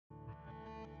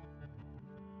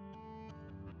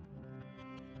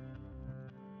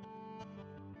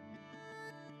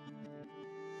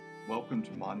Welcome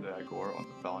to Mondo Agora on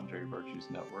the Voluntary Virtues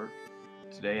Network.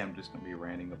 Today I'm just going to be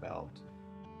ranting about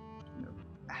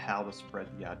how to spread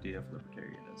the idea of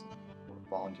libertarianism, or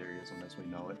voluntarism as we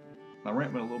know it. My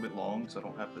rant went a little bit long, so I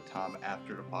don't have the time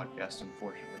after the podcast,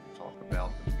 unfortunately, to talk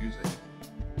about the music.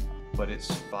 But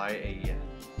it's by a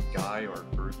guy or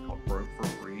group called Broke for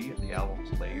Free, and the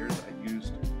album's Layers. I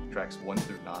used tracks 1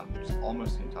 through 9, which is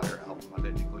almost the entire album. I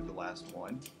didn't include the last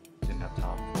one. Didn't have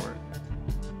time for it.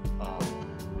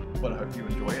 But I hope you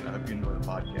enjoy it. I hope you enjoy the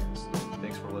podcast.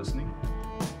 Thanks for listening.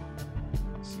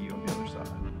 See you on the other side.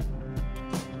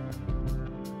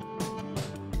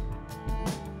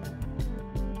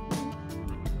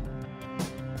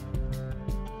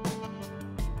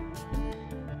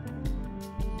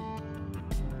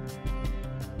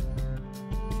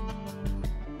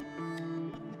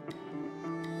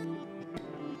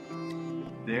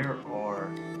 There are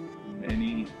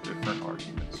many different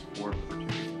arguments for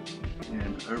libertarianism,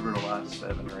 and over the last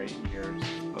 7 or 8 years,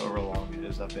 however long it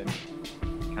is, I've been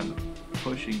kind of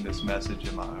pushing this message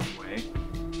in my own way.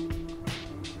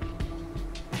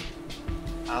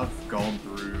 I've gone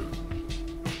through,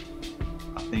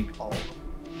 I think, all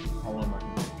of my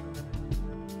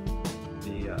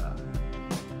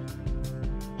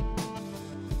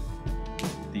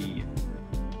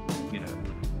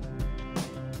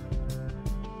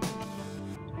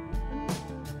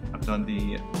I've done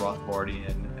the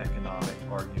Rothbardian economic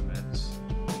arguments,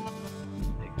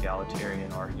 the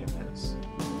egalitarian arguments,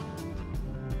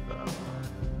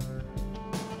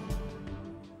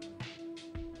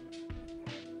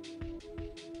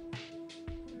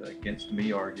 the against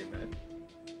me argument.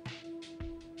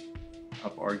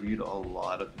 I've argued a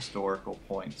lot of historical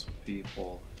points with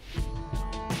people.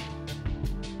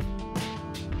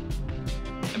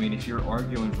 I mean, if you're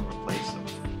arguing from a place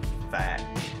of fact,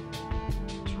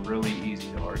 really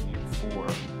easy to argue for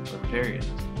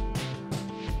libertarianism.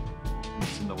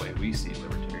 It's in the way we see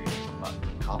libertarianism, not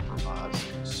the compromised,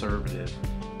 conservative,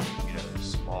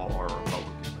 small or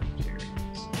Republican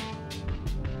libertarians.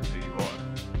 Who you are.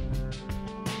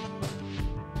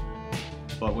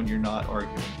 But when you're not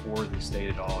arguing for the state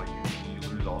at all, you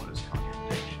lose all those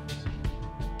contradictions.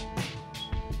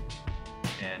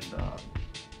 And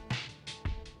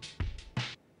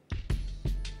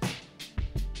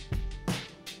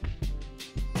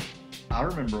I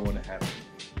remember when it happened,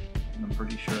 and I'm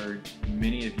pretty sure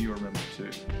many of you remember too.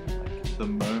 Like the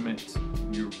moment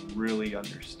you really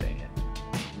understand,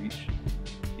 reach,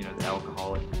 the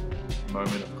alcoholic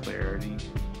moment of clarity,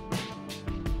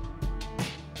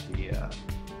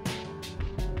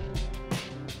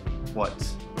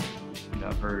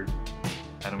 I've heard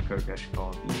Adam Kokesh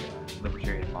call the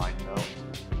libertarian mind melt.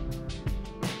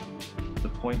 The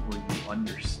point where you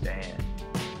understand,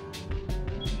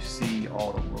 you see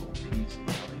all the little pieces,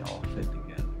 how they all fit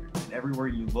together. And everywhere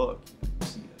you look, you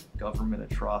see a government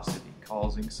atrocity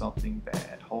causing something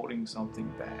bad, holding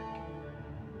something back.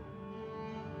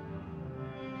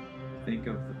 Think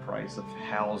of the price of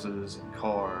houses and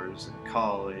cars and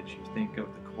college. You think of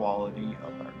the quality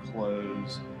of our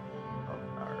clothes, of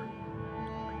our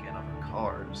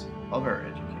cars, of our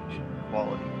education,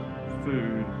 quality of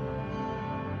food,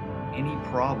 any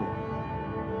problem.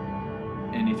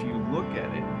 And if you look at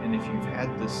it, and if you've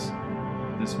had this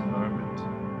moment,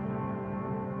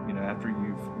 after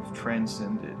you've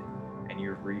transcended and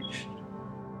you've reached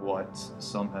what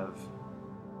some have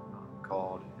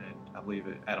called, and I believe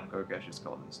Adam Kokesh has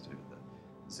called this too,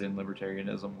 the Zen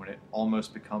libertarianism, when it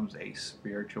almost becomes a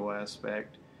spiritual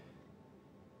aspect.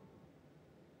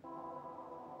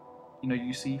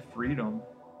 You see freedom,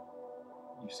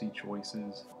 you see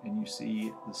choices, and you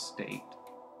see the state.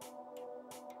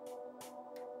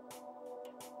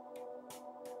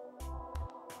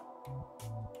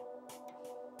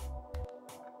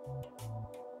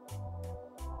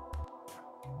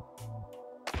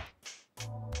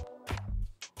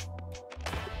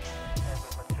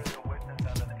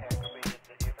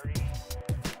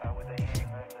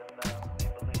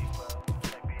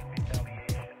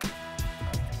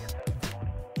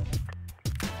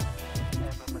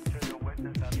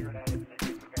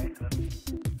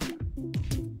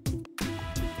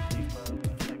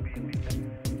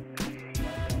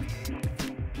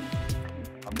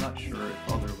 I'm not sure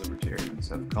if other libertarians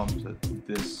have come to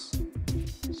this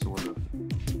sort of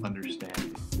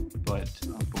understanding, but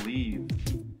I believe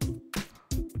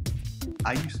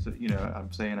I used to,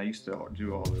 I used to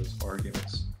do all those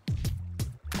arguments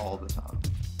all the time.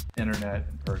 Internet,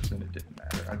 in person, it didn't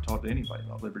matter. I talked to anybody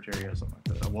about libertarianism.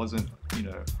 I wasn't,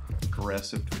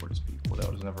 aggressive towards people.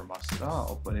 That was never my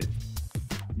style, but it,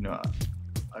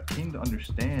 I came to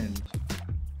understand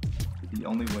the the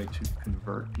only way to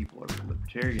convert people over to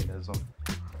libertarianism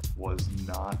was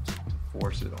not to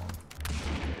force it on them.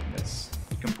 And that's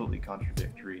completely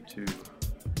contradictory to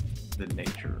the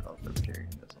nature of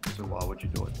libertarianism. So why would you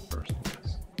do it in the first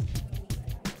place?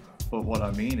 But what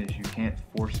I mean is you can't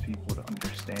force people to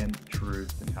understand the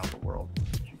truth and how the world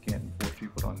works. You can't force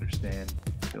people to understand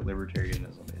that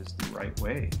libertarianism is the right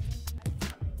way,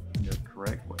 the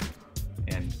correct way.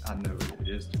 And I know it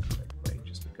is the correct way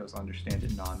just because understanding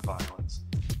nonviolence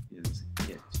is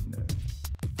it,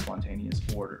 spontaneous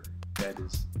order. That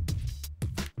is,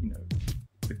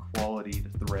 the quality,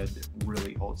 the thread that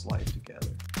really holds life together.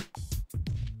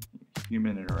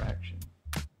 Human interaction.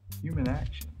 Human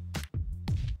action.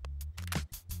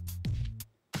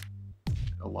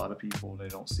 A lot of people, they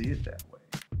don't see it that way.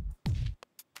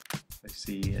 They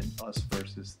see an us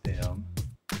versus them.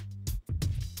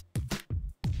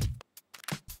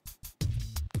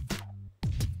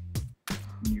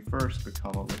 When you first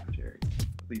become a libertarian,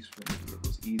 at least for me, it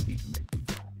was easy to make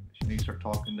these arguments. You start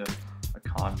talking to a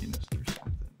communist or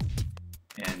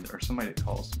something, or somebody that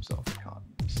calls himself a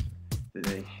communist, that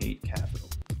they hate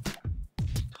capitalism.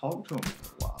 Talk to them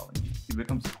for a while, and it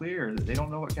becomes clear that they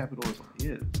don't know what capitalism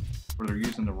is, or they're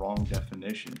using the wrong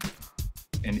definition.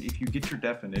 And if you get your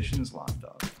definitions lined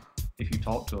up, if you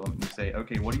talk to them and you say,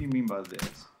 okay, what do you mean by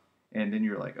this? And then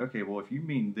you're like, okay, well, if you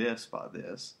mean this by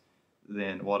this,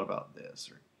 then what about this?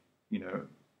 Or,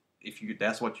 if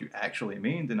that's what you actually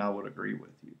mean, then I would agree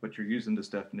with you. But you're using this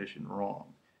definition wrong.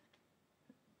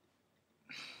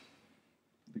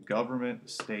 The government, the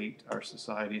state, our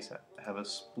societies have a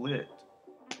split,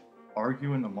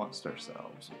 arguing amongst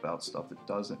ourselves about stuff that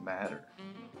doesn't matter.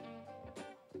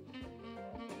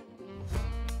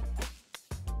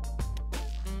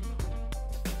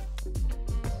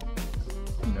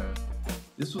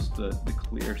 This was the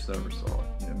clearest I ever saw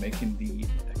it, making the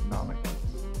economic argument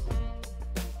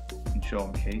and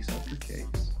showing case after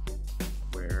case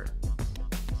where,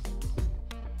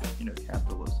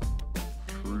 capitalism,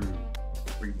 true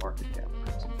free market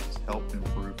capitalism, has helped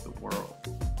improve the world,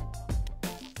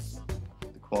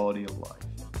 the quality of life.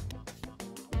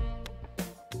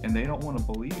 And they don't want to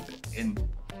believe it. And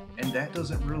that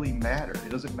doesn't really matter. It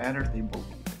doesn't matter if they believe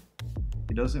it.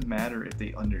 It doesn't matter if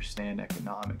they understand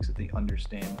economics, if they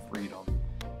understand freedom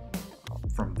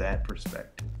from that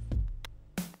perspective.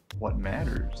 What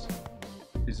matters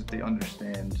is if they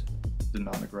understand the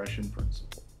non-aggression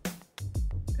principle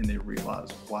and they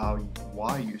realize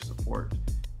why you support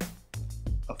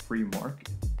a free market,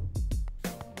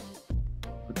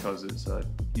 because it's a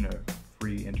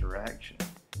free interaction.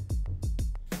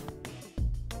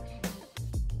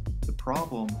 The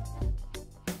problem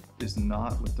is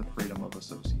not with the freedom of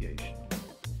association.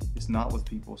 It's not with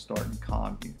people starting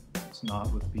communes. It's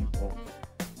not with people,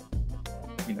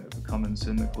 becoming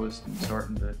syndicalists and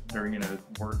starting to,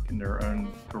 work in their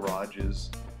own garages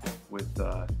with,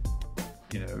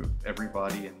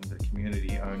 everybody in the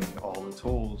community owning all the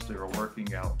tools that are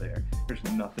working out there. There's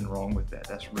nothing wrong with that.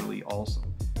 That's really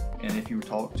awesome. And if you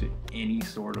talk to any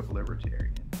sort of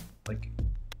libertarian, like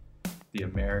the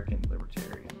American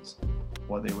libertarians,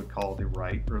 what they would call the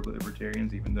right or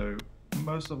libertarians, even though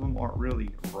most of them aren't really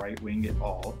right-wing at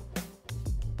all.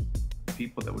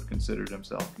 People that would consider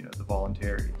themselves, the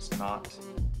voluntarists, not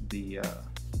the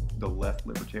left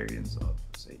libertarians of,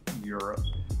 say, Europe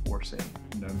or, say,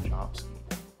 Noam Chomsky.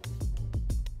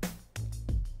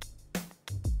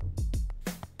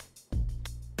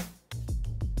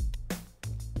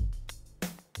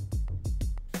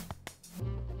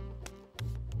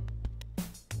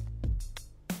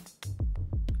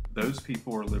 Those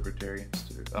people are libertarians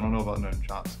too. I don't know about Noam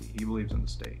Chomsky. He believes in the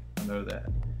state. I know that.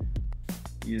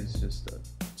 He is just a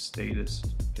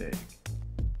statist pig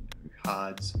who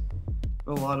hides.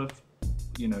 But a lot of,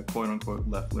 quote unquote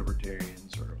left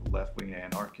libertarians or left-wing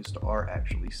anarchists are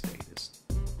actually statists.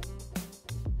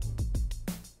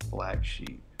 Black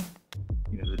sheep.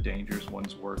 The dangerous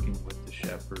ones working with the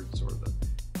shepherds or the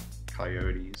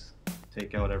coyotes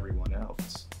take out everyone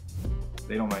else.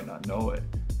 They might not know it.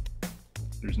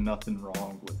 There's nothing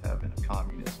wrong with having a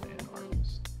communist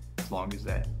anarchist, as long as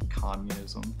that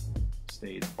communism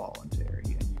stays voluntary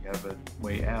and you have a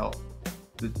way out.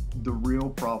 The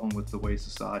real problem with the way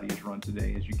society is run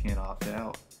today is you can't opt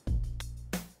out.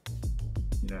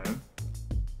 The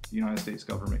United States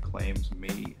government claims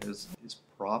me as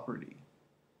property,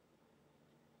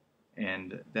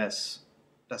 and that's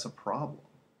a problem.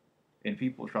 And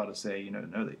people try to say, no,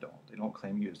 they don't. They don't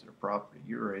claim you as their property.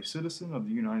 You're a citizen of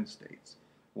the United States.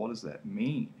 What does that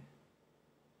mean?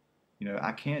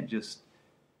 I can't just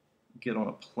get on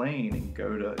a plane and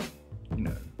go to,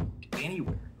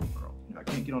 anywhere in the world. I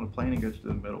can't get on a plane and go to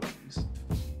the Middle East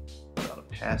without a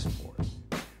passport.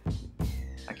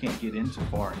 I can't get into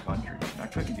foreign countries. I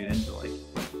couldn't get into, like,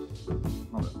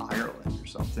 Ireland or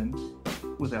something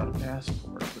without a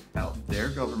passport, without their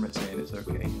government saying it's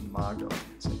okay and my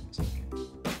government saying it's okay.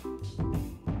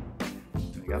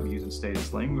 And they got me using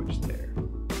status language there.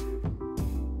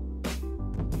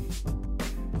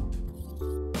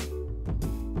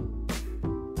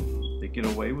 They get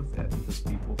away with that because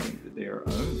people think that they are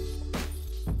owned.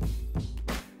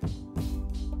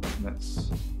 And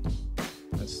that's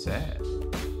sad.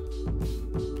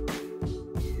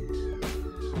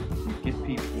 You get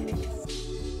people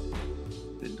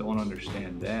that don't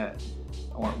understand that,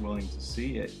 aren't willing to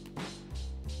see it,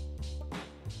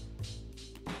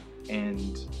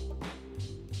 and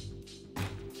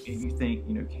you think,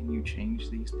 can you change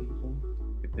these people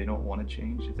if they don't want to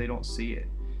change, if they don't see it?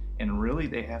 And really,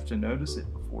 they have to notice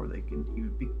it before they can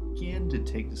even begin to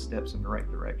take the steps in the right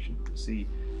direction to see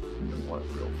what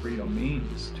real freedom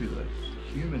means to the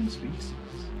human species.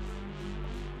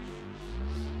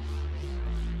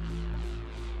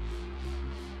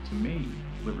 To me,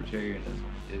 libertarianism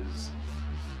is,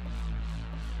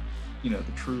 the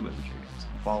true libertarianism,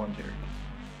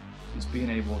 voluntaryism, is being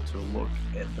able to look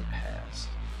at the past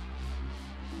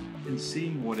and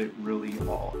seeing what it really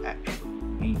all actually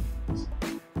means.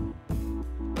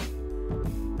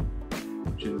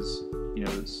 Which is,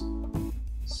 it's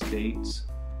states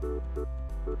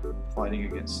fighting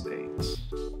against states.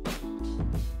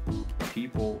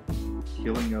 People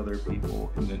killing other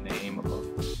people in the name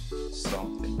of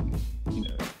something,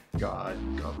 God,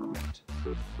 government.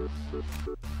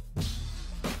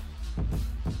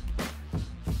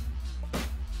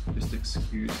 Just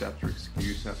excuse after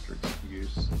excuse after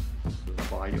excuse to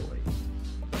violate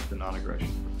the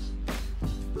non-aggression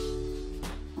principle,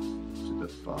 to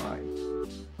defy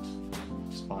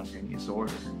spontaneous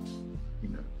order,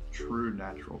 true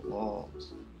natural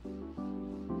laws.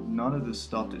 None of this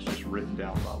stuff that's just written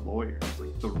down by lawyers,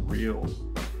 like the real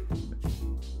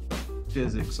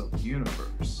physics of the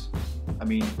universe. I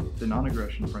mean, the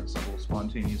non-aggression principle,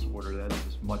 spontaneous order, that is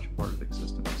as much part of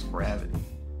existence as gravity.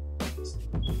 It's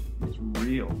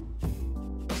real.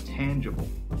 It's tangible.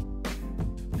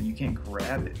 And you can't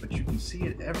grab it, but you can see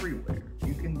it everywhere.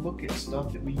 You can look at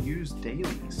stuff that we use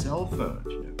daily, cell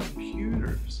phones,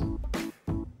 computers.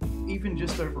 Even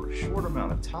just over a short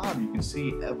amount of time, you can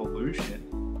see evolution,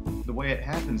 the way it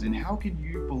happens. And how can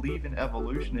you believe in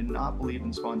evolution and not believe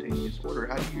in spontaneous order?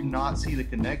 How do you not see the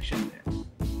connection there?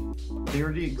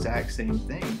 They're the exact same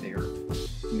thing. They're,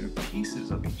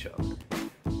 pieces of each other.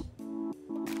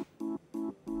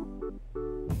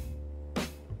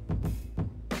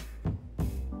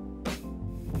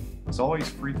 It's always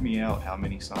freaked me out how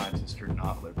many scientists are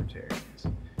not libertarians.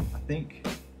 I think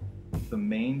the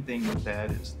main thing with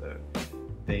that is that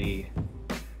they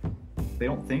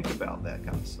don't think about that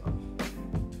kind of stuff.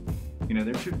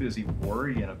 They're too busy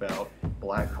worrying about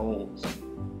black holes,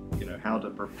 how to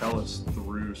propel us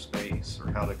through space,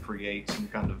 or how to create some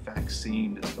kind of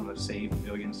vaccine that's going to save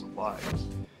millions of lives.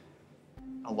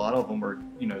 A lot of them are,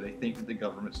 they think that the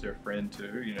government's their friend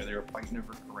too. They're fighting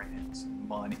over grants and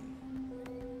money.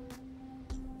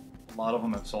 A lot of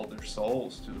them have sold their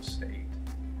souls to the state.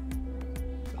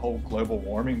 The whole global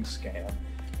warming scam,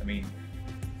 I mean,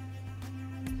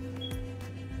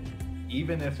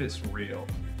 even if it's real,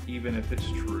 even if it's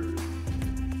true,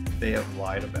 they have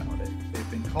lied about it.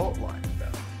 They've been caught lying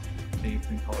about it. They've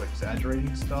been caught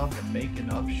exaggerating stuff and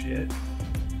making up shit.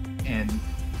 And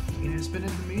it's been in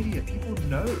the media. People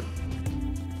know.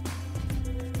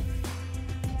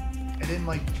 And then,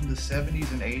 like, in the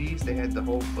 70s and 80s, they had the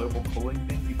whole global cooling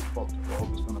thing. People thought the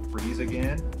world was going to freeze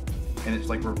again. And it's,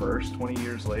 like, reversed 20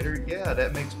 years later. Yeah,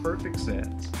 that makes perfect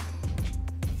sense.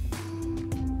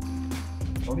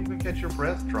 Don't even catch your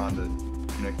breath trying to,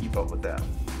 keep up with that.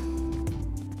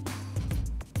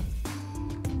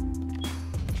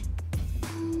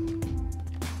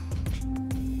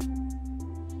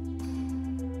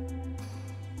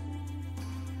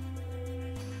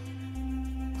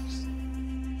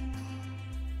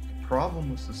 The problem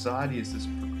with society is this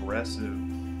progressive,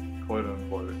 quote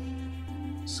unquote,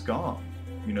 scum.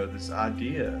 This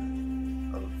idea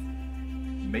of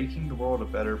making the world a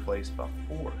better place by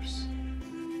force.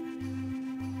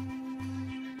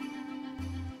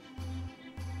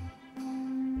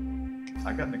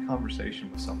 I got in a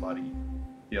conversation with somebody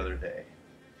the other day.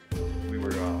 We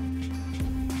were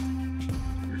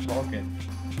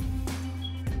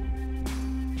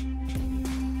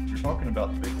talking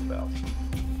about the Big Lebowski,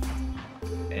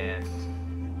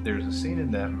 and there's a scene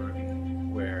in that movie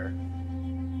where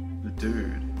the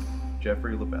dude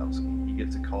Jeffrey Lebowski. He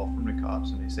gets a call from the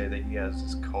cops, and they say that he has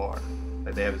his car.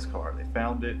 That they have his car. They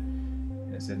found it,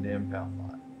 and it's in the impound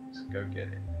lot. So go get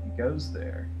it. He goes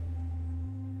there,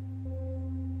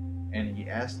 and he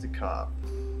asks the cop,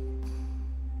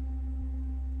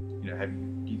 have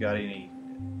you got any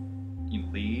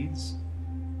leads?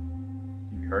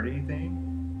 Have you heard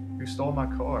anything? Who stole my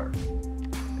car?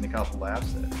 And the cop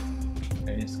laughs at it.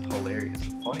 And it's hilarious.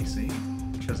 It's a funny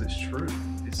scene because it's true.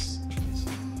 It's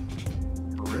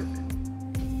horrific.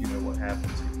 You know what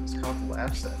happens here. This cop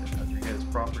laughs at it after he had his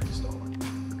property stolen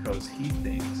because he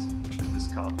thinks that this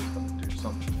cop is going to do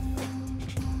something to help him.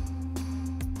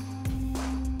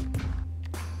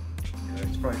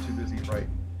 He's probably too busy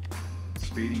writing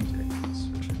speeding tickets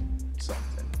or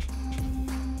something.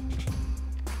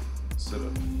 So,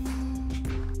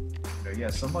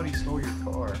 somebody stole your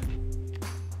car.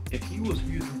 If he was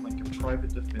using like a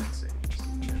private defense agency,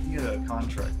 he had a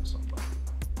contract with somebody,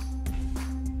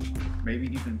 maybe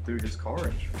even through his car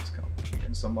insurance company,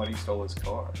 and somebody stole his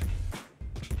car,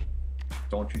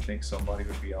 don't you think somebody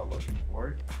would be out looking for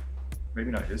it?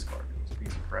 Maybe not his car, if it was a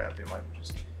piece of crap. They might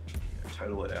just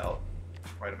total it out,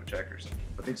 write him a check or something.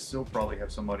 But they'd still probably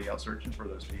have somebody out searching for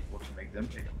those people to make them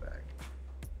pay them back.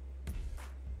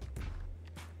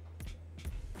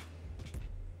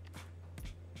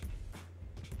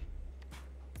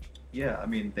 Yeah, I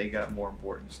mean, they got more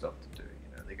important stuff to do.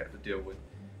 They got to deal with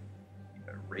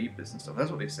rapists and stuff. That's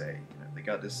what they say. They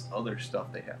got this other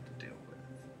stuff they have to deal with.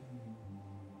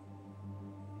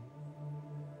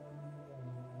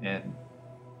 And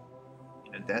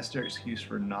that's their excuse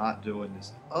for not doing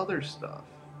this other stuff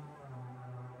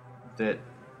that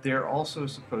they're also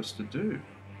supposed to do.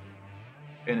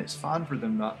 And it's fine for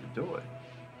them not to do it.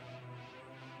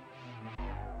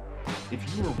 If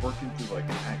you were working through like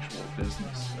an actual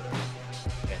business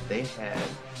and they had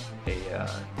a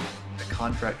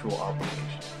contractual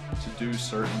obligation to do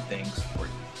certain things for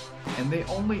you, and they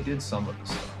only did some of the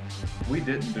stuff. We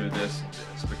didn't do this and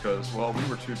this because, well, we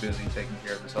were too busy taking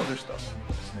care of this other stuff.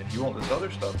 And if you want this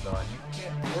other stuff done, you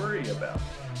can't worry about,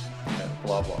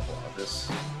 blah, blah, blah,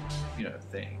 this,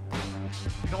 thing.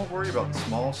 You don't worry about the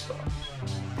small stuff.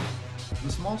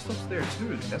 The small stuff's there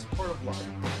too, and that's part of life.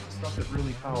 The stuff that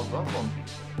really piles up on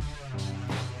people.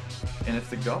 And if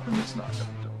the government's not going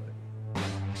to do it,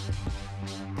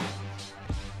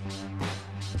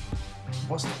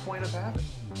 what's the point of having it?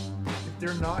 If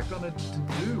they're not going to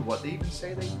do what they even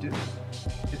say they do,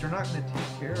 if they're not going to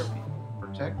take care of people,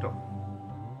 protect them,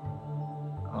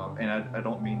 and I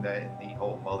don't mean that in the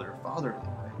whole mother-fatherly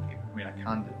way. I mean, I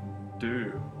kind of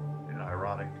do, in an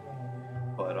ironic,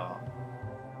 but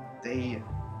they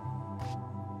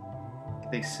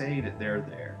say that they're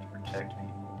there to protect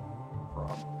people from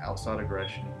outside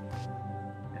aggression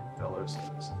and fellow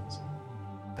citizens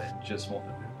that just want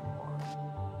to do them harm.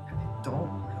 And they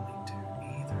don't really do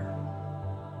either.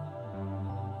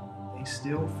 They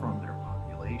steal from their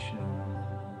population.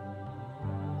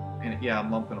 And yeah,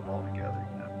 I'm lumping them all together,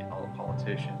 getting all the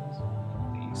politicians,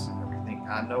 police, and everything.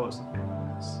 I know it's a big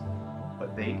mess, but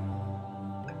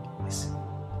it's a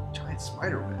giant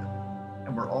spider web.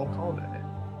 And we're all caught in it,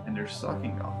 and they're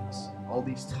sucking on us. All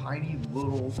these tiny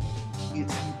little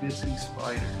itsy bitsy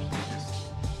spiders just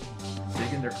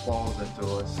digging their claws into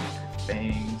us,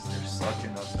 fangs, they're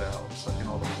sucking us out, sucking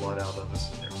all the blood out of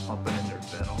us, and they're pumping in their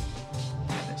venom,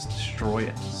 and it's destroying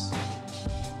us.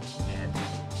 And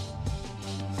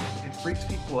it freaks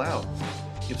people out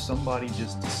if somebody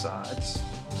just decides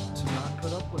to not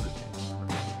put up with it anymore.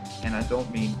 And I don't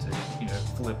mean to,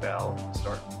 flip out and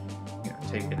start,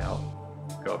 taking out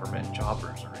government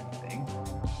choppers or anything.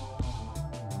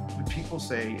 When people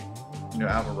say, I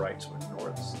have a right to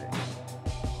ignore the state,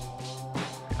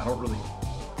 I don't really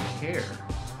care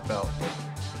about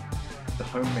the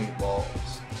homemade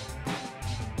laws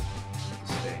of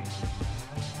the state.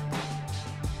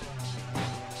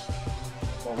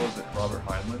 What was it Robert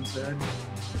Heinlein said?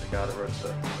 The guy that wrote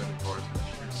the Mondo Agora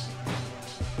Measures.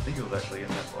 I think it was actually in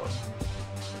that book.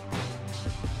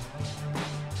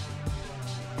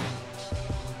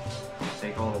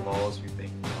 Take all the laws you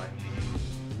think you might need.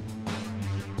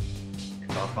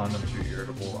 If I find them too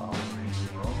irritable, I'll read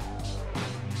them wrong.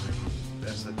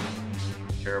 That's a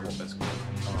terrible misquote.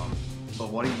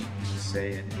 But what he's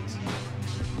saying is,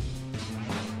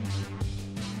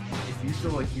 if you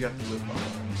feel like you have to live by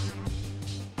laws,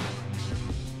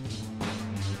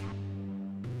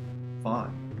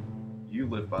 fine. You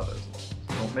live by those laws.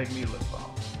 Don't make me live by them.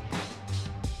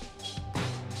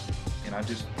 And I'll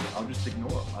just ignore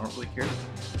them. I don't really care.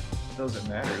 It doesn't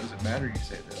matter. It doesn't matter you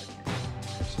say that I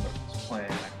can't smoke this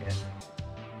plant, I can't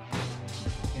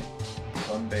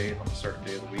sunbathe on a certain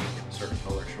day of the week in a certain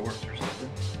color shorts or something.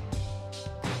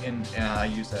 And I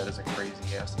use that as a crazy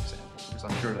ass example because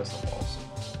I'm sure that's a lawsuit.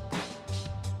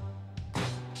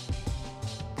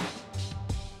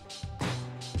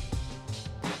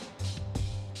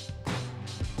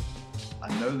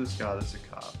 I know this guy that's a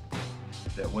cop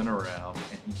that went around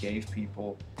and he gave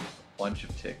people a bunch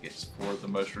of tickets for the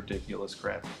most ridiculous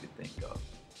crap you could think of.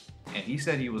 And he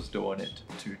said he was doing it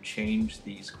to change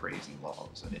these crazy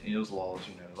laws. And it was laws,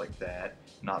 you know, like that,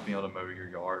 not being able to mow your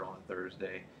yard on a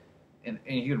Thursday. And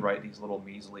he could write these little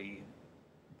measly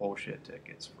bullshit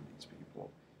tickets for these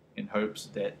people in hopes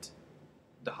that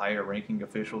the higher ranking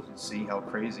officials would see how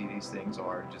crazy these things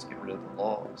are and just get rid of the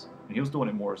laws. And he was doing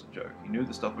it more as a joke. He knew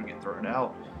the stuff would get thrown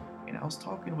out. And I was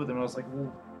talking with him and I was like,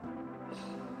 well,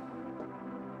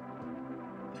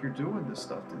 if you're doing this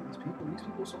stuff to these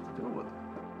people still have to deal with it.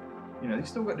 You know, they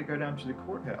still got to go down to the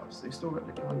courthouse. They still got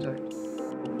to contact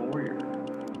a lawyer.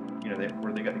 You know,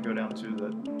 where they got to go down to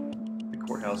the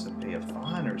courthouse and pay a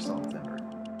fine or something,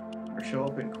 or show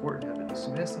up in court and have it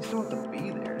dismissed. They still have to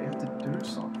be there. They have to do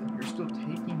something. You're still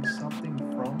taking something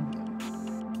from them.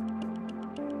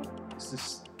 It's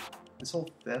this whole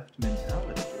theft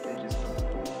mentality that they just don't do.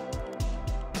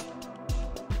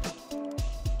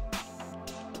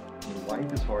 I mean,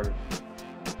 life is hard.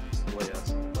 It's the way I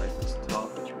see it. Life is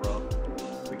tough. It's rough.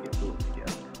 We get through it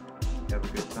together. We have a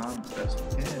good time the best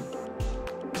we can.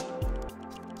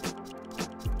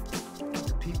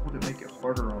 People that make it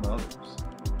harder on others.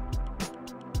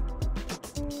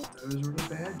 Those are the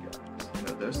bad guys. You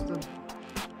know, those are the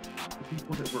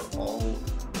people that we're all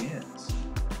against.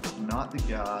 Not the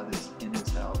guy that's in his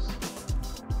house,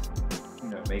 you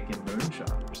know, making moonshine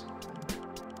or something.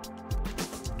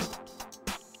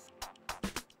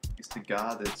 It's the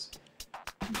guy that's,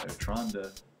 you know, trying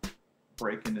to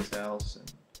break in his house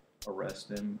and arrest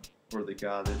him, or the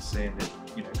guy that's saying that,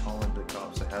 you know, calling the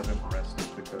cops to have him arrested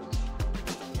because,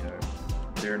 you know,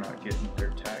 they're not getting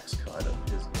their tax cut of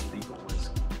his illegal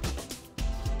whiskey.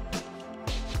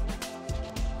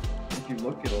 If you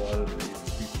look at a lot of the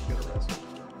reasons people get arrested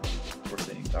for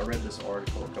things, I read this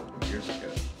article a couple of years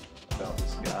ago about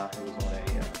this guy who was on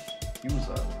he was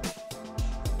a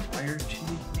fire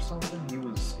chief or something. He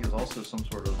was also some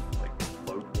sort of like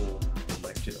local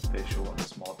elected official in a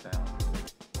small town,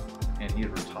 and he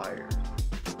had retired,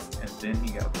 and then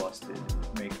he got busted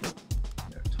making,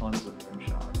 you know, tons of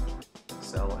moonshine.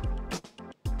 Selling.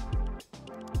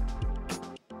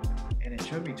 And it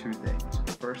showed me two things.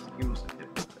 First, he was a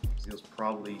hypocrite. He was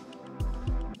probably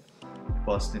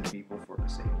busting people for the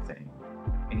same thing.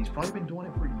 And he's probably been doing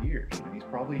it for years. You know, he's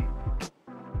probably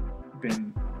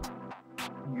been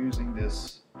using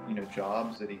this, you know,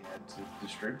 jobs that he had to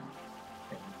distribute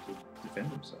and to defend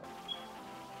himself.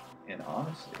 And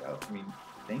honestly, I mean,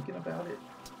 thinking about it,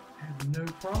 I have no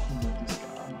problem with this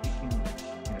guy making,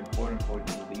 you know, quote unquote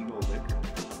illegal liquor.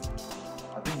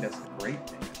 I think that's a great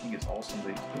thing. I think it's awesome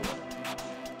that he's doing it.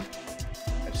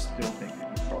 I still think that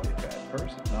he's probably a bad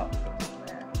person, not because of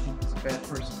that. I think he's a bad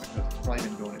person because he's probably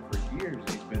been doing it for years and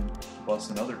he's been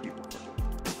busting other people for doing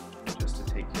it just to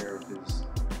take care of his,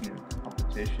 you know,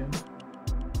 competition.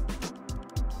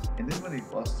 And then when they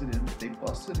busted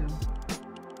him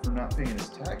for not paying his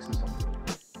taxes on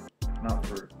it, not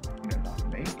for, you know, not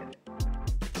making it.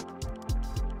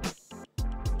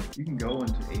 You can go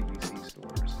into ABC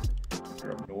stores if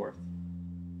you're up north.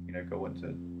 You know, go into,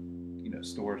 you know,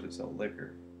 stores that sell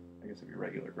liquor. I guess it'd be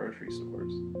regular grocery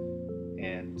stores.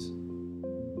 And,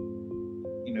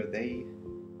 you know, they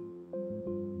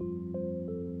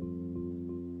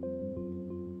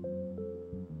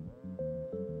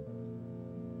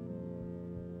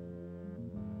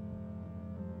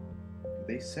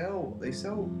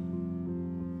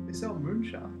sell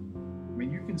moonshine. I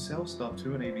mean, you can sell stuff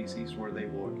to an ABC store. They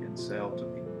will again sell to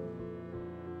people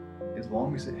as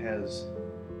long as it has,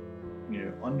 you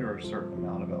know, under a certain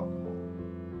amount of alcohol,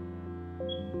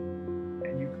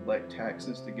 and you collect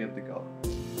taxes to give the government.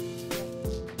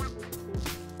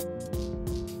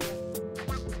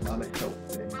 It's not a health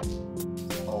thing.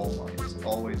 It's all money. It's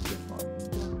always been money.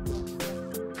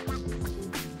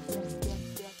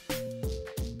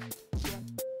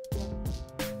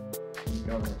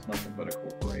 Government's nothing but a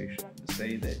corporation. To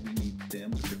say that we need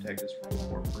them to protect us from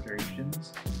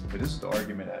corporations, but this is the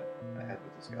argument I had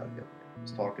with this guy the other day. I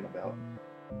was talking about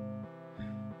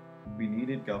we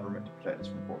needed government to protect us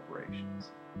from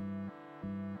corporations,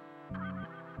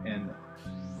 and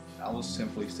I was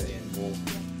simply saying, well,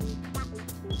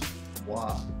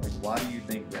 why? Like, why do you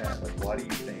think that? Like, why do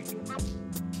you think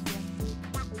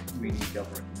we need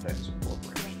government to protect us from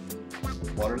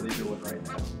corporations? What are they doing right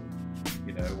now?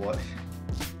 You know what?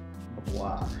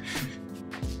 Why?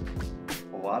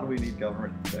 Why do we need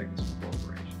government to protect us from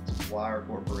corporations? Why are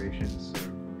corporations so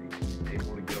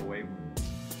able to get away with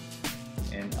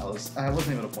it? And I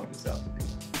wasn't able to point this out to people.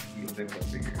 He was able to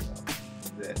figure it out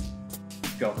that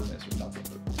governments are nothing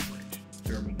but corporations.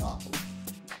 They're a monopoly.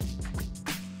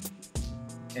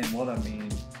 And what I mean,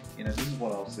 this is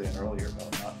what I was saying earlier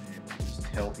about not being able to just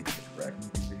tell people directly.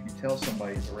 If you tell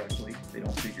somebody directly, they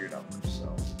don't figure it out for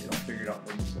themselves. They don't figure it out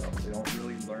for themselves. They don't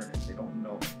really learn it. They don't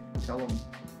know it. Tell them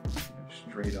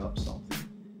straight up something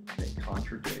that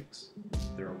contradicts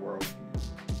their worldview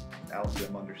without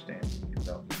them understanding,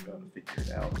 without them trying to figure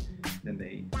it out, then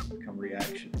they become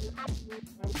reactionary.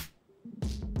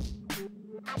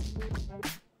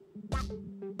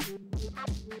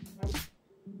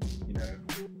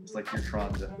 It's like you're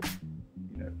trying to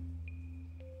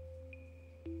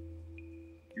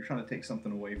take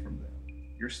something away from them.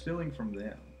 You're stealing from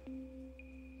them.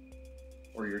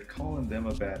 Or you're calling them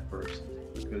a bad person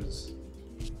because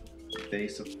they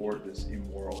support this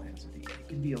immoral entity. It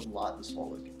can be a lot to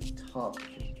swallow. It can be tough. It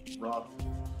can be rough.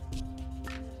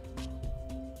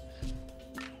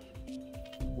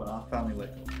 When I finally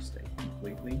let go of the state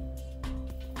completely,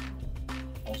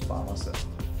 I was by myself.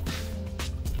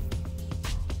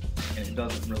 And it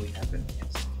doesn't really happen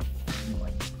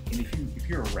instantly. And if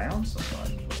you're around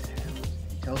somebody, what happens?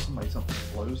 If you tell somebody something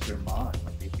that blows their mind,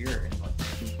 like they hear it, and like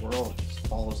the world just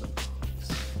falls into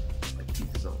like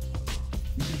pieces of it.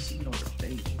 You can see it on their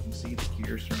face. You can see the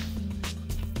gears turning.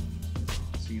 You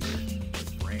can see their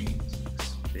brains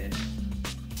spinning.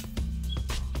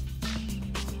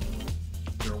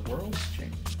 Their world's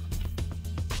changing.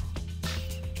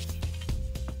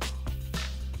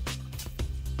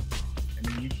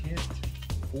 You can't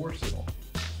force it on.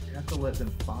 You have to let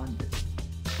them find it.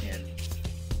 And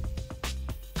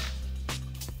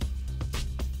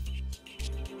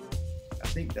I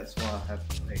think that's why I have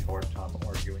a hard time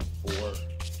arguing for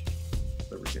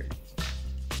libertarianism.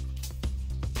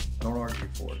 I don't argue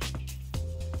for it.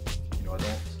 I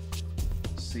don't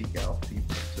seek out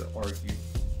people to argue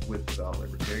with about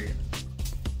libertarianism.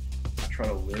 I try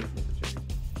to live libertarianism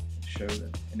and show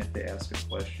them. And if they ask a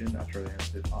question, I try to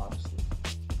answer it honestly.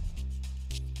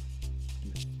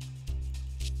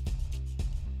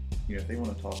 If they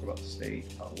want to talk about the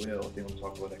state, I will. If they want to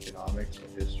talk about economics or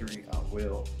history, I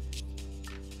will.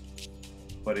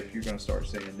 But if you're going to start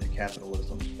saying that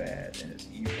capitalism's bad and it's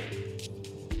evil,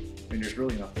 there's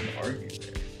really nothing to argue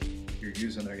there. You're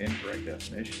using an incorrect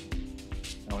definition.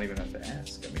 I don't even have to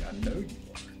ask. I know you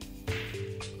are.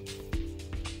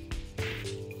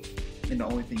 And the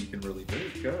only thing you can really do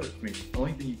is go. The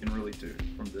only thing you can really do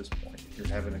from this point, if you're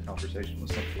having a conversation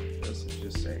with something like this, is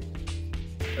just say,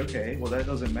 okay, well that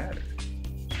doesn't matter.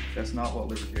 That's not what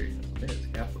libertarianism is.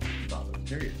 Capitalism is not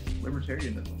libertarianism.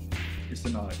 Libertarianism is the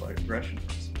non-aggression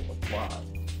principle applied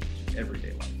to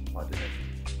everyday life, applied to everything.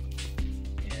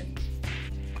 And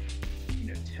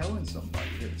telling somebody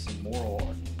that it's a moral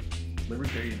argument,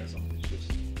 libertarianism is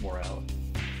just morality.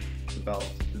 It's about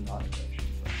the non-aggression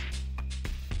principle.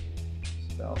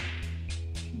 It's about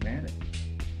humanity.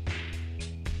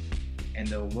 And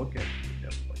they'll look at you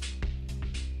like,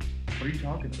 what are you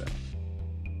talking about?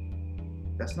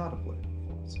 That's not a political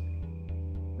philosophy.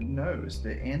 No, it's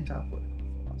the anti-political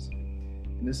philosophy.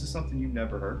 And this is something you've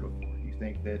never heard before. You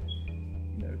think that,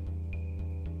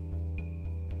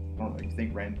 you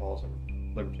think Rand Paul's a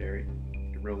libertarian,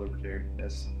 a real libertarian.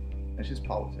 That's just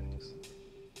politics.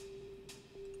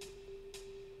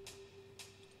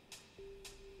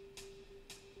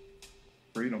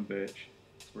 Freedom, bitch.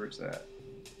 That's where it's at.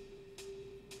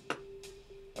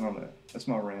 I don't know. That's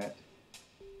my rant.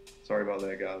 Sorry about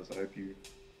that, guys. I hope you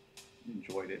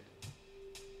enjoyed it.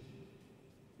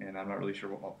 And I'm not really sure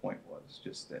what my point was.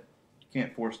 Just that you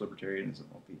can't force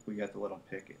libertarianism on people. You have to let them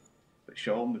pick it. But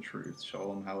show them the truth. Show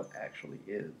them how it actually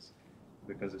is.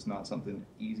 Because it's not something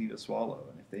easy to swallow.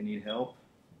 And if they need help,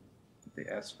 if they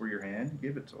ask for your hand,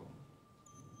 give it to them.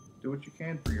 Do what you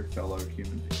can for your fellow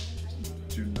human beings.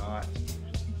 Do not.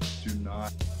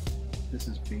 This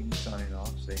is Bing signing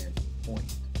off saying,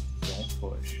 point, don't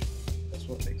push. That's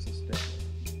what makes us different.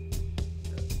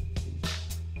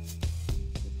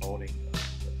 Withholding